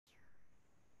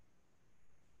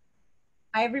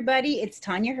Hi, everybody. It's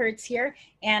Tanya Hertz here,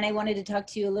 and I wanted to talk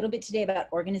to you a little bit today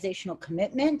about organizational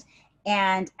commitment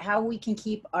and how we can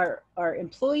keep our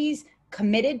employees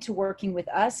committed to working with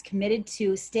us, committed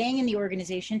to staying in the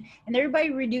organization, and thereby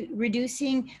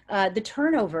reducing the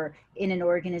turnover in an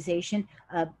organization,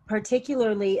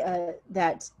 particularly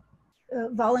that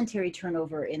voluntary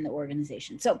turnover in the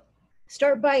organization. So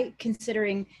start by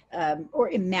considering or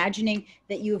imagining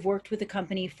that you have worked with a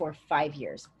company for 5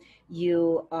 years.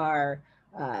 You are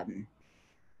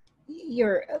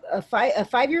you're a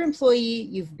 5-year employee,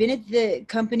 you've been at the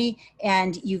company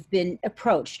and you've been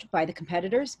approached by the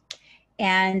competitors.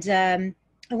 And I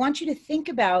want you to think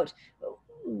about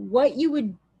what you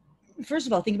would, first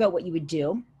of all, think about what you would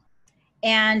do.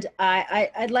 And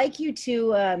I'd like you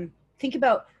to think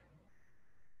about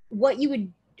what you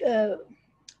would, the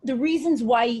reasons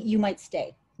why you might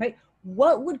stay, right?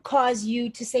 What would cause you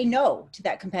to say no to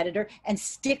that competitor and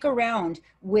stick around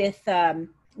with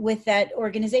that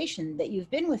organization that you've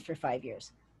been with for 5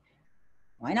 years?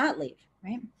 Why not leave,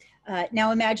 right?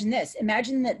 Now imagine this.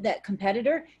 Imagine that that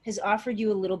competitor has offered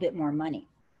you a little bit more money.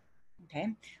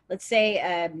 Okay, let's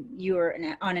say you're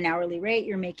on an hourly rate,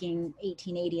 you're making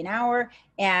 $18.80 an hour,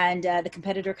 and the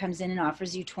competitor comes in and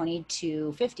offers you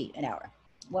 $22.50 an hour.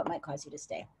 What might cause you to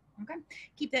stay? Okay,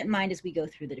 keep that in mind as we go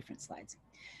through the different slides.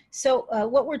 So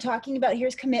what we're talking about here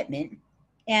is commitment,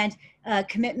 and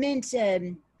commitment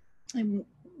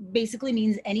basically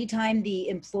means anytime the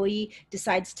employee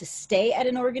decides to stay at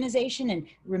an organization and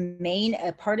remain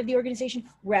a part of the organization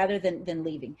rather than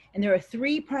leaving. And there are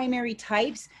three primary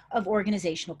types of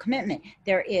organizational commitment.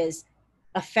 There is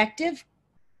effective,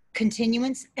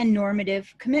 continuance, and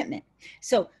normative commitment.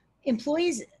 So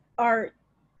employees are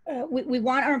we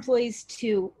want our employees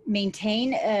to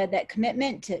maintain that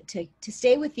commitment to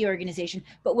stay with the organization,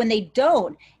 but when they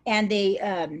don't and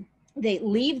they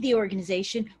leave the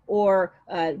organization or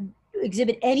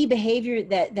exhibit any behavior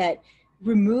that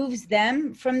removes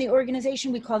them from the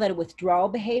organization, we call that a withdrawal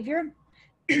behavior.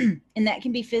 And that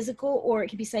can be physical or it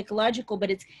can be psychological, but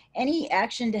it's any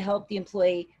action to help the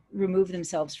employee remove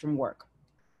themselves from work.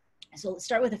 So let's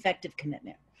start with effective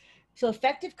commitment. So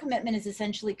effective commitment is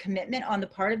essentially commitment on the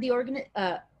part of the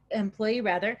employee,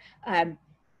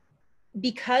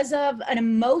 because of an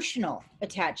emotional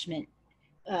attachment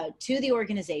to the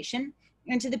organization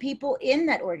and to the people in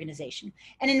that organization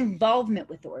and an involvement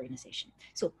with the organization.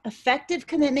 So effective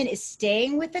commitment is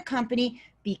staying with the company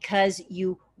because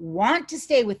you want to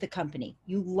stay with the company.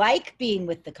 You like being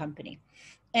with the company.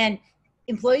 And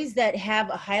employees that have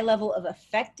a high level of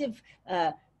effective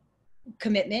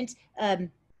commitment,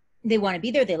 they want to be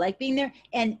there, they like being there,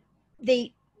 and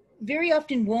they very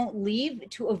often won't leave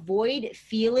to avoid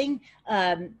feeling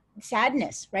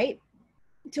sadness, right?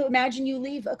 So imagine you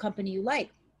leave a company you like.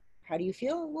 How do you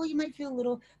feel? Well, you might feel a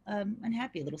little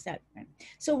unhappy, a little sad, right?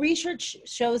 So research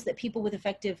shows that people with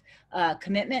effective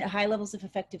commitment, high levels of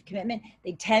effective commitment,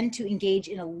 they tend to engage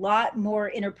in a lot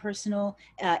more interpersonal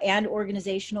and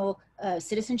organizational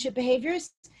citizenship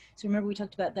behaviors. So remember we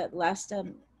talked about that last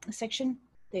section?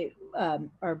 They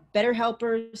are better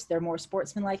helpers, they're more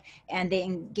sportsmanlike, and they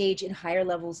engage in higher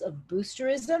levels of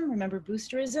boosterism. Remember,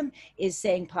 boosterism is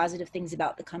saying positive things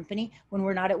about the company when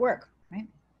we're not at work, right?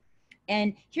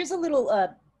 And here's a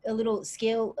little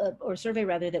scale or survey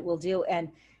rather that we'll do. And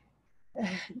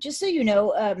just so you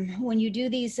know, when you do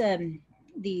these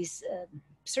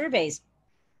surveys,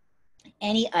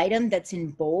 any item that's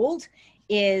in bold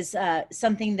is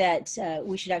something that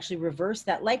we should actually reverse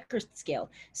that Likert scale.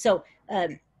 So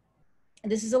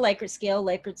this is a Likert scale.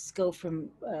 Likerts go from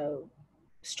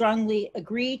strongly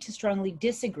agree to strongly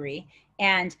disagree.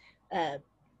 And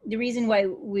the reason why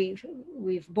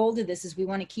we've bolded this is we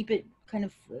want to keep it kind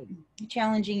of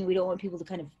challenging. We don't want people to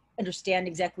kind of understand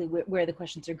exactly where the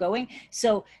questions are going.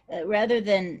 So rather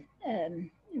than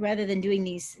doing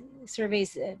these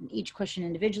surveys, each question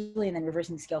individually and then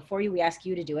reversing the scale for you, we ask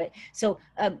you to do it. So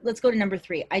let's go to number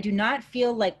 3. I do not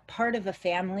feel like part of a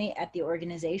family at the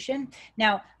organization.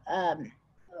 Now,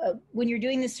 when you're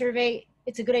doing this survey,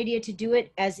 it's a good idea to do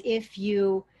it as if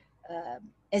you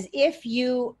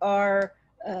are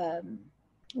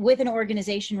with an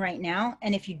organization right now,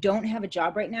 and if you don't have a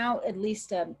job right now, at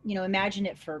least imagine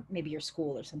it for maybe your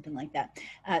school or something like that,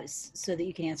 so that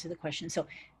you can answer the question. So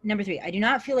number 3, I do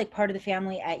not feel like part of the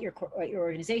family at your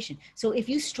organization. So if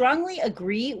you strongly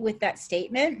agree with that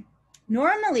statement,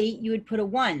 normally you would put a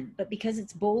 1, but because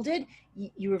it's bolded,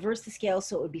 you reverse the scale,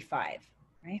 so it would be 5,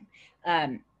 right?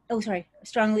 Oh, sorry,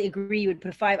 strongly agree, you would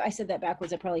put a 5. I said that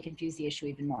backwards. I probably confused the issue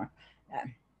even more.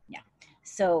 Yeah,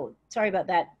 so sorry about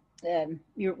that.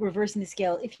 you're reversing the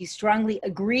scale. If you strongly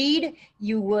agreed,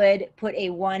 you would put a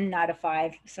 1, not a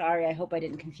 5. Sorry, I hope I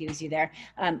didn't confuse you there.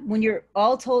 When you're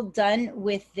all told done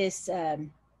with this,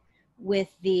 with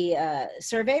the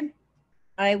survey,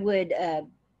 I would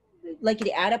like you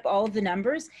to add up all of the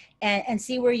numbers and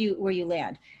see where you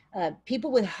land.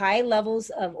 People with high levels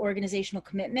of organizational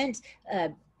commitment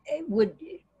would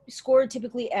score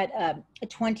typically at a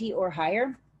 20 or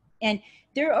higher. And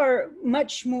there are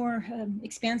much more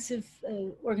expansive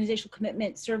organizational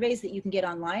commitment surveys that you can get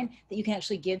online that you can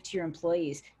actually give to your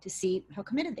employees to see how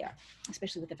committed they are,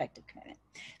 especially with effective commitment.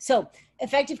 So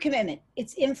effective commitment,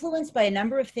 it's influenced by a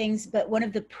number of things, but one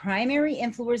of the primary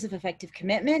influencers of effective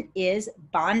commitment is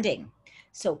bonding.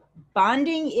 So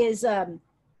bonding is the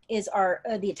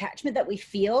attachment that we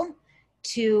feel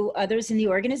to others in the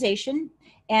organization.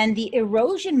 And the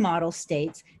erosion model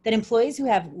states that employees who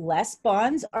have less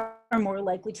bonds are more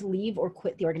likely to leave or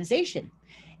quit the organization.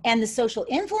 And the social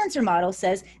influencer model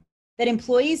says that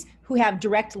employees who have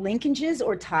direct linkages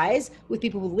or ties with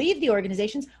people who leave the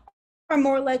organizations are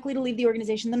more likely to leave the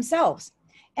organization themselves.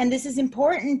 And this is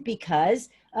important because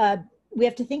we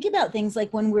have to think about things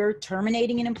like when we're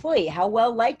terminating an employee, how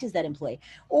well liked is that employee?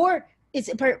 Or it's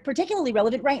particularly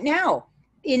relevant right now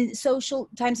in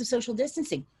times of social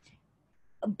distancing.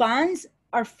 Bonds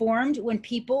are formed when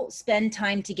people spend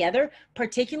time together,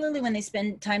 particularly when they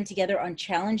spend time together on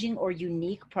challenging or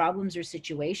unique problems or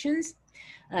situations.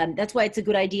 That's why it's a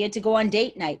good idea to go on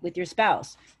date night with your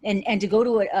spouse and to go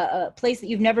to a place that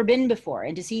you've never been before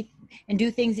and to see and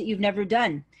do things that you've never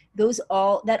done.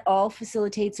 That all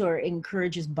facilitates or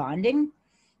encourages bonding.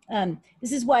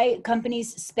 This is why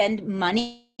companies spend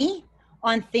money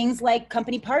on things like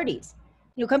company parties.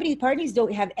 You know, company parties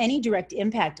don't have any direct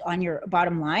impact on your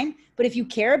bottom line, but if you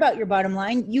care about your bottom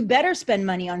line, you better spend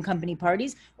money on company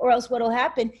parties, or else what will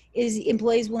happen is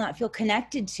employees will not feel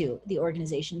connected to the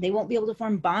organization. They won't be able to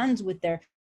form bonds with their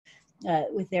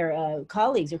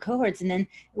colleagues or cohorts, and then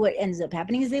what ends up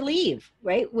happening is they leave,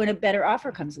 right, when a better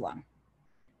offer comes along.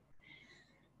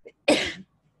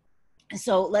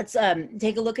 So let's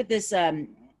take a look at this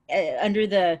under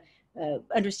the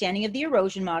understanding of the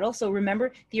erosion model. So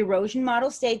remember, the erosion model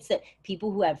states that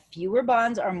people who have fewer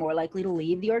bonds are more likely to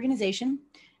leave the organization.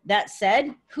 That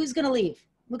said, who's going to leave?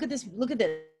 Look at this. Look at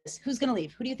this. Who's going to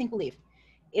leave? Who do you think will leave?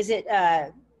 Is it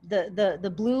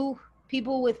the blue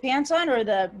people with pants on or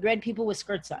the red people with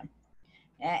skirts on?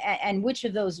 And which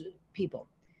of those people?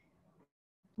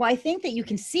 Well, I think that you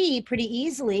can see pretty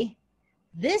easily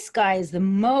this guy is the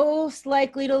most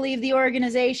likely to leave the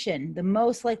organization,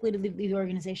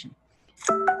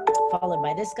 followed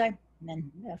by this guy, and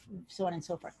then so on and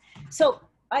so forth. So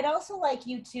I'd also like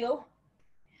you to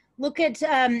look at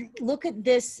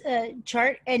this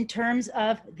chart in terms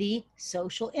of the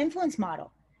social influence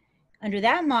model. Under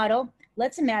that model,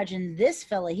 let's imagine this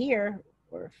fella here,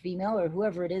 or female, or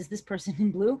whoever it is, this person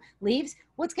in blue leaves.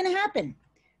 What's going to happen?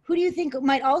 Who do you think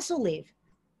might also leave?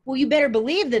 Well, you better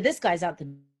believe that this guy's out the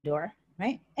door,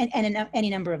 right? And any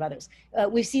number of others.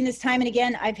 We've seen this time and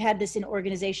again. I've had this in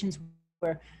organizations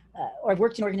where, or I've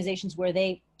worked in organizations where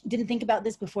they didn't think about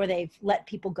this before they've let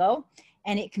people go,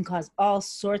 and it can cause all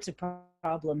sorts of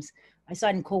problems. I saw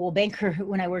it in Coldwell Banker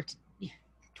when I worked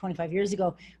 25 years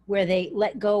ago, where they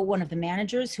let go one of the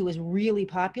managers who was really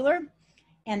popular,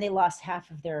 and they lost half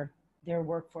of their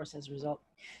workforce as a result.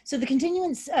 So the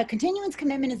continuance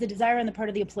commitment is the desire on the part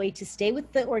of the employee to stay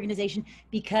with the organization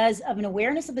because of an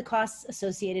awareness of the costs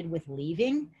associated with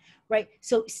leaving, right?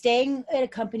 So staying at a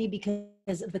company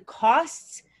because of the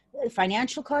costs,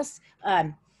 financial costs,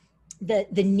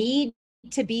 the need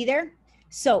to be there.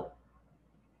 So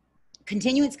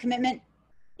continuance commitment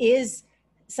is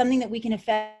something that we can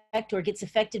affect or gets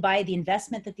affected by the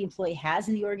investment that the employee has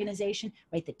in the organization,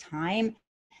 right? The time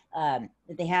that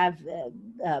they have.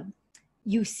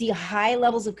 You see high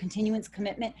levels of continuance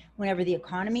commitment whenever the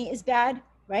economy is bad,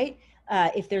 right?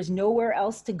 If there's nowhere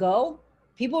else to go,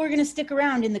 people are going to stick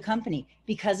around in the company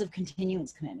because of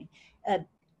continuance commitment.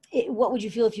 What would you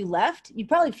feel if you left? You'd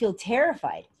probably feel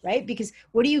terrified, right? Because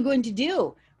what are you going to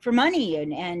do for money?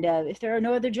 And if there are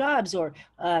no other jobs, or,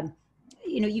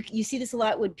 you know, you see this a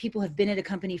lot when people have been at a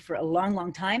company for a long,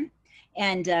 long time.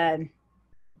 And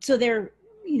so they're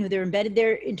embedded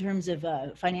there in terms of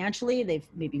financially. They've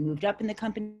maybe moved up in the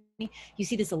company. You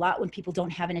see this a lot when people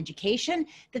don't have an education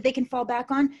that they can fall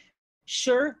back on.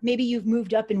 Sure, maybe you've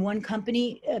moved up in one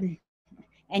company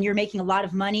and you're making a lot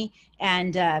of money,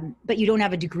 and but you don't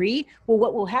have a degree. Well,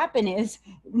 what will happen is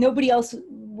nobody else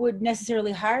would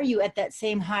necessarily hire you at that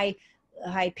same high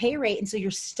pay rate, and so you're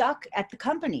stuck at the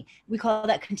company. We call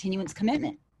that continuance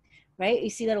commitment, right? You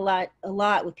see that a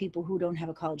lot with people who don't have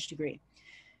a college degree.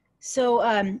 So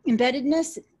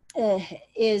embeddedness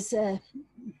is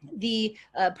the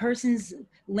person's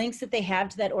links that they have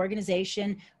to that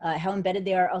organization, how embedded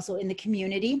they are also in the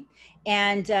community,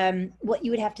 and what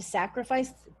you would have to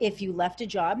sacrifice if you left a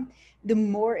job. The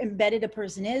more embedded a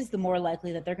person is, the more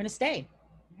likely that they're going to stay.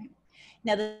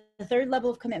 Now, the third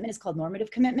level of commitment is called normative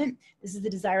commitment. This is the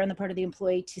desire on the part of the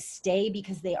employee to stay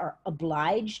because they are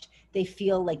obliged. They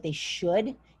feel like they should.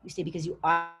 You stay because you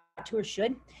ought to or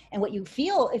should. And what you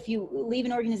feel if you leave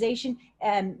an organization,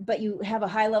 but you have a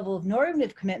high level of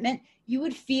normative commitment, you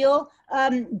would feel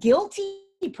guilty,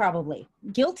 probably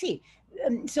guilty.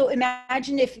 So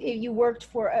imagine if you worked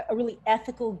for a really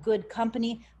ethical, good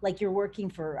company, like you're working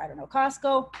for, I don't know,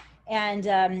 Costco, and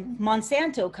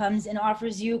Monsanto comes and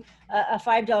offers you a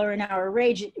 $5 an hour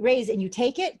raise and you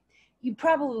take it, you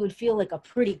probably would feel like a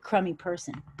pretty crummy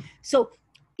person. So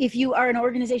if you are an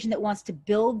organization that wants to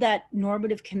build that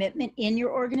normative commitment in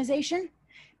your organization,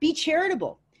 be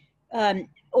charitable,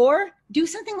 or do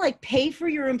something like pay for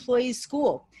your employees'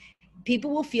 school.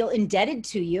 People will feel indebted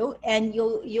to you, and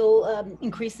you'll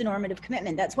increase the normative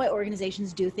commitment. That's why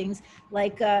organizations do things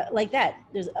like that.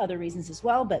 There's other reasons as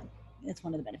well, but that's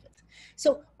one of the benefits.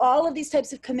 So all of these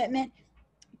types of commitment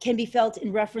can be felt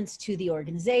in reference to the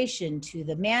organization, to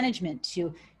the management,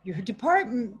 to your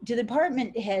department, to the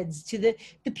department heads, to the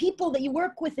people that you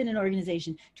work with in an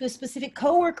organization, to a specific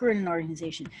coworker in an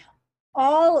organization.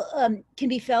 All can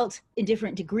be felt in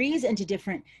different degrees and to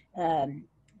different,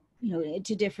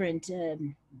 to different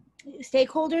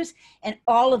stakeholders, and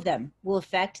all of them will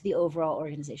affect the overall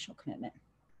organizational commitment.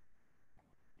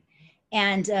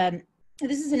 And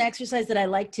this is an exercise that I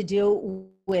like to do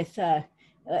with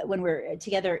when we're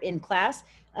together in class,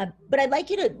 but I'd like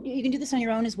you can do this on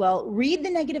your own as well. Read the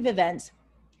negative events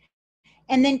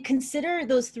and then consider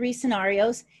those 3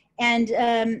 scenarios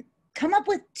and come up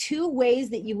with 2 ways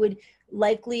that you would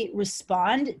likely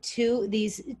respond to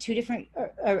these different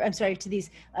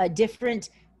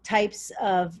types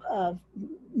of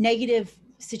negative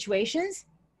situations.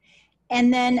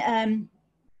 And then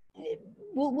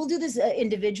we'll do this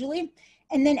individually.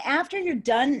 And then after you're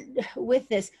done with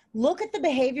this, look at the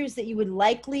behaviors that you would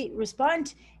likely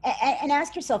respond and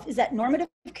ask yourself, is that normative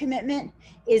commitment?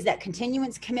 Is that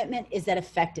continuance commitment? Is that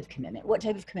effective commitment? What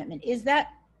type of commitment is that?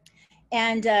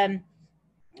 And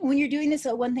when you're doing this,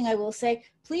 one thing I will say,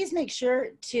 please make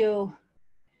sure to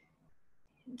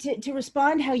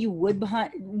respond how you would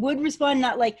respond,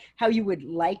 not like how you would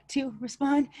like to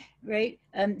respond, right?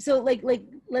 So like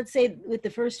let's say with the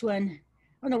first one,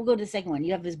 oh no, we'll go to the second one.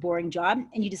 You have this boring job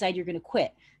and you decide you're going to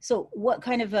quit. So what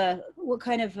kind of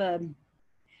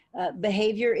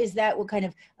behavior is that? What kind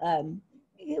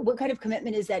of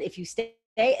commitment is that if you stay?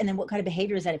 And then what kind of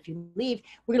behavior is that if you leave?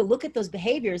 We're going to look at those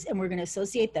behaviors and we're going to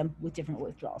associate them with different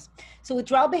withdrawals. So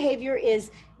withdrawal behavior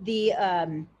is the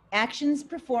actions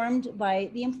performed by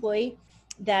the employee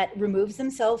that removes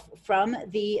themselves from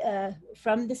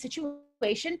the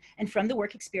situation and from the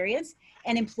work experience.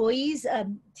 And employees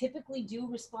typically do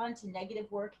respond to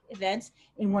negative work events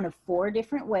in one of 4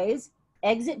 different ways: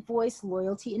 exit, voice,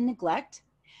 loyalty, and neglect.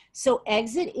 So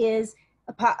exit is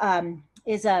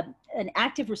an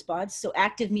active response. So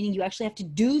active meaning you actually have to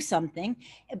do something,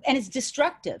 and it's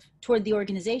destructive toward the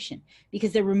organization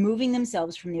because they're removing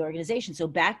themselves from the organization. So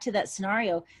back to that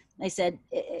scenario, I said,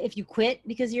 if you quit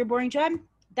because of your boring job,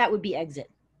 that would be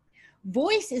exit.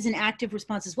 Voice is an active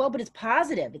response as well, but it's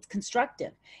positive, it's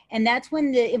constructive. And that's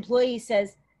when the employee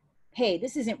says, hey,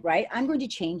 this isn't right. I'm going to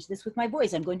change this with my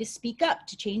voice. I'm going to speak up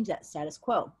to change that status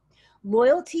quo.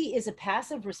 Loyalty is a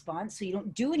passive response, so you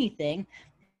don't do anything,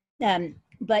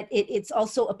 but it's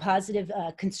also a positive,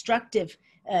 constructive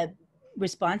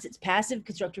response. It's passive,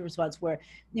 constructive response where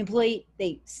the employee,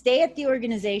 they stay at the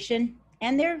organization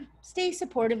and they stay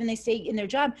supportive and they stay in their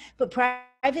job, but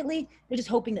privately, they're just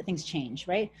hoping that things change,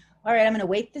 right? All right, I'm gonna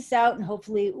wait this out and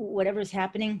hopefully whatever's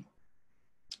happening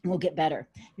will get better.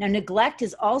 Now, neglect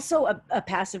is also a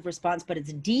passive response, but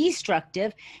it's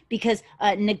destructive because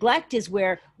neglect is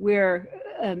where we're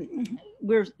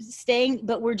staying,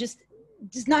 but we're just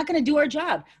not going to do our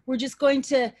job. We're just going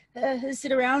to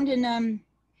sit around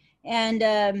and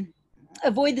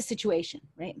avoid the situation,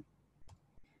 right?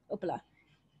 Opala.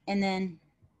 And then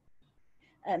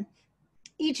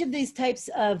each of these types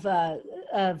of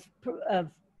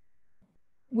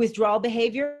withdrawal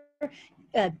behavior,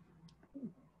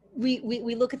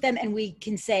 we look at them and we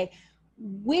can say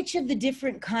which of the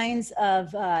different kinds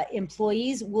of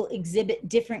employees will exhibit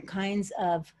different kinds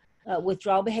of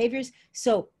withdrawal behaviors.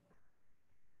 So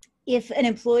if an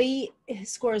employee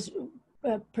scores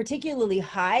particularly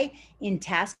high in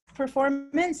task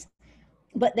performance,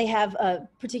 but they have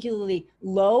particularly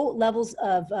low levels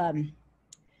of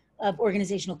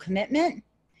organizational commitment.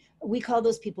 We call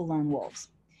those people lone wolves.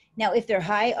 Now, if they're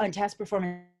high on task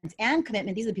performance and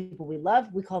commitment, these are the people we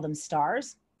love. We call them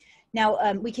stars.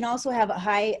 Now, we can also have a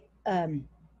high,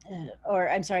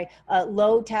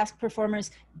 low task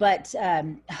performers, but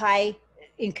high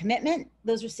in commitment.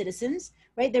 Those are citizens,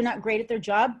 right? They're not great at their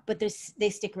job, but they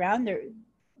stick around.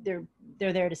 They're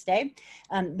there to stay.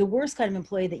 The worst kind of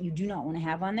employee that you do not want to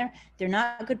have on there, they're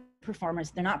not good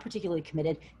performers. They're not particularly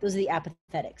committed. Those are the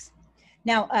apathetics.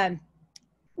 Now,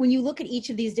 when you look at each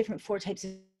of these different 4 types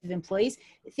of employees,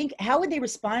 think how would they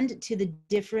respond to the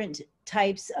different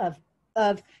types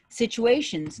of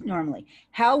situations normally?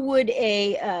 How would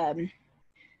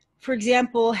for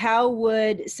example, how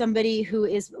would somebody who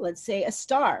is, let's say, a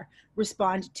star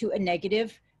respond to a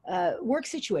negative work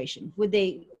situation? Would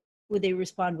they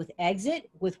respond with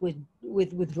exit, with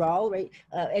withdrawal, right?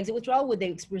 Exit withdrawal? Would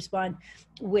they respond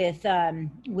with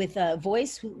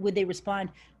voice? Would they respond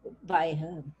by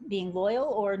being loyal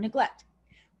or neglect?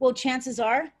 Well, chances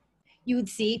are you would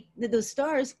see that those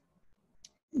stars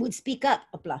would speak up,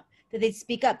 that they'd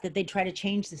speak up, that they'd try to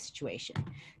change the situation.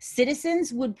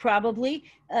 Citizens would probably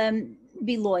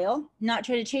be loyal, not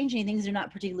try to change anything because they're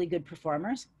not particularly good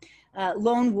performers.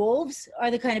 Lone wolves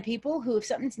are the kind of people who, if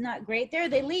something's not great there,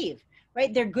 they leave,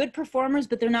 right? They're good performers,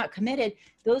 but they're not committed.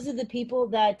 Those are the people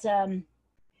that,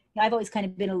 I've always kind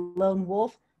of been a lone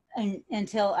wolf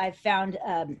until I've found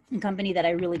a company that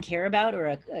I really care about, or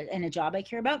a job I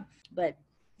care about. But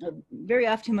very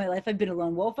often in my life, I've been a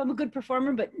lone wolf. I'm a good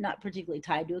performer, but not particularly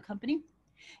tied to a company.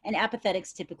 And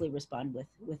apathetics typically respond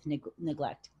with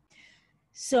neglect.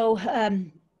 So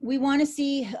we want to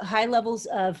see high levels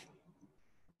of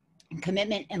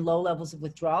commitment and low levels of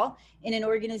withdrawal in an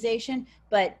organization,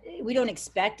 but we don't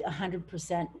expect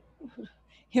 100%,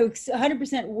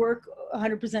 100% work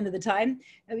 100% of the time.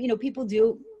 People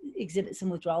do exhibit some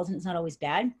withdrawals, and it's not always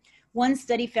bad. One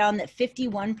study found that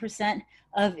 51%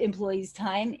 of employees'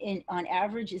 time on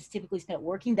average is typically spent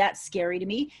working. That's scary to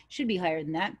me. Should be higher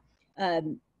than that.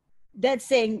 That's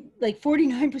saying like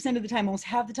 49% of the time, almost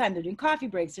half the time, they're doing coffee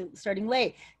breaks, they're starting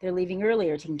late, they're leaving early,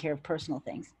 or taking care of personal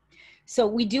things. So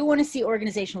we do want to see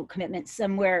organizational commitment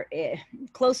somewhere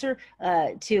closer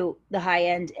to the high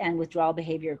end, and withdrawal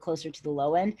behavior closer to the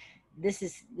low end. This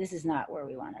is not where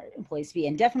we want our employees to be.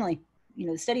 And definitely,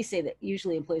 the studies say that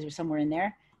usually employees are somewhere in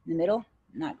there, in the middle.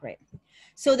 Not great.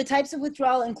 So the types of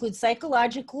withdrawal include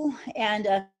psychological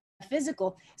and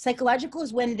physical. Psychological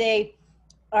is when they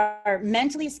are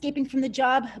mentally escaping from the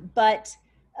job, but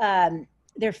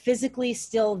they're physically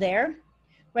still there,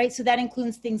 right? So that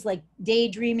includes things like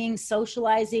daydreaming,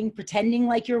 socializing, pretending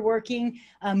like you're working,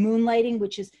 moonlighting,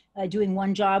 which is doing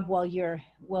one job while you're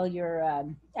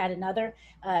at another.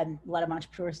 A lot of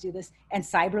entrepreneurs do this, and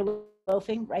cyber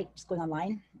loafing, right? Just going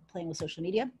online, playing with social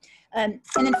media. And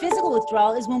then physical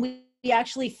withdrawal is when we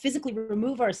actually physically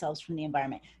remove ourselves from the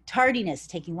environment. Tardiness,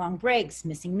 taking long breaks,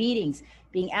 missing meetings,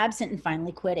 being absent, and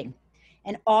finally quitting.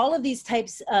 And all of these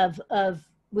types of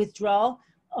withdrawal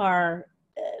are,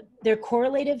 they're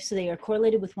correlative, so they are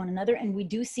correlated with one another. And we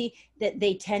do see that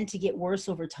they tend to get worse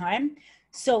over time.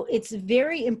 So it's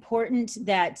very important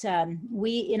that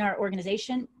we in our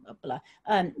organization,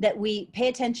 that we pay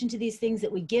attention to these things,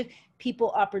 that we give people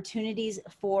opportunities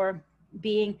for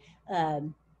being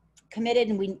committed,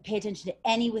 and we pay attention to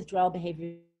any withdrawal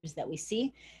behaviors that we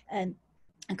see. And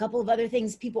a couple of other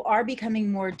things, people are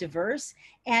becoming more diverse.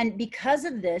 And because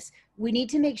of this, we need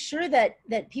to make sure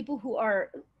that people who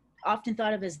are often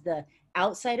thought of as the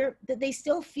outsider, that they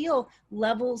still feel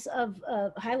levels of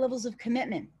high levels of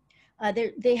commitment.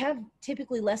 They have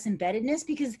typically less embeddedness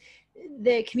because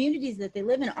the communities that they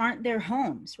live in aren't their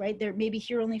homes, right? They're maybe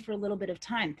here only for a little bit of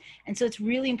time. And so it's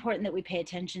really important that we pay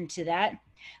attention to that.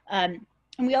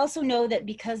 And we also know that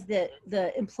because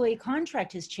the employee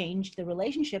contract has changed the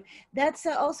relationship, that's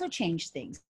also changed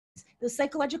things. The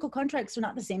psychological contracts are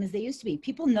not the same as they used to be.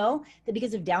 People know that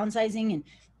because of downsizing and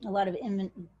a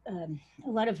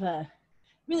lot of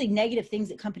really negative things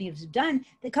that companies have done,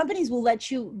 that companies will let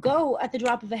you go at the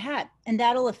drop of a hat, and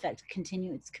that'll affect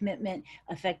continuous commitment,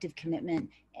 effective commitment,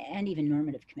 and even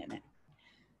normative commitment.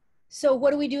 So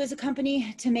what do we do as a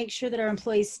company to make sure that our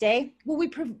employees stay? Well, we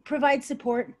provide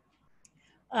support.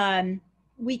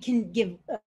 We can give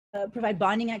provide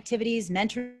bonding activities,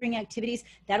 mentoring activities.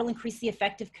 That'll increase the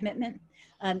effective commitment.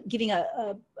 Giving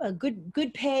a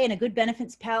good pay and a good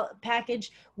benefits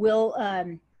package will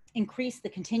increase the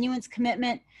continuance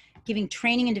commitment. Giving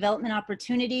training and development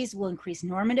opportunities will increase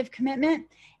normative commitment.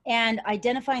 And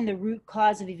identifying the root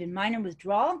cause of even minor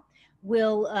withdrawal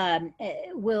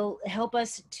will help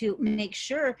us to make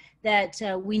sure that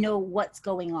we know what's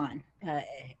going on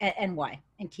and why,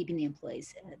 and keeping the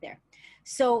employees there.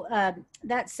 So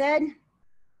that said,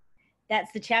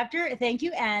 that's the chapter. Thank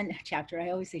you. And chapter,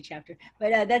 I always say chapter,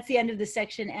 but that's the end of the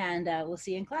section, and we'll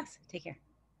see you in class. Take care.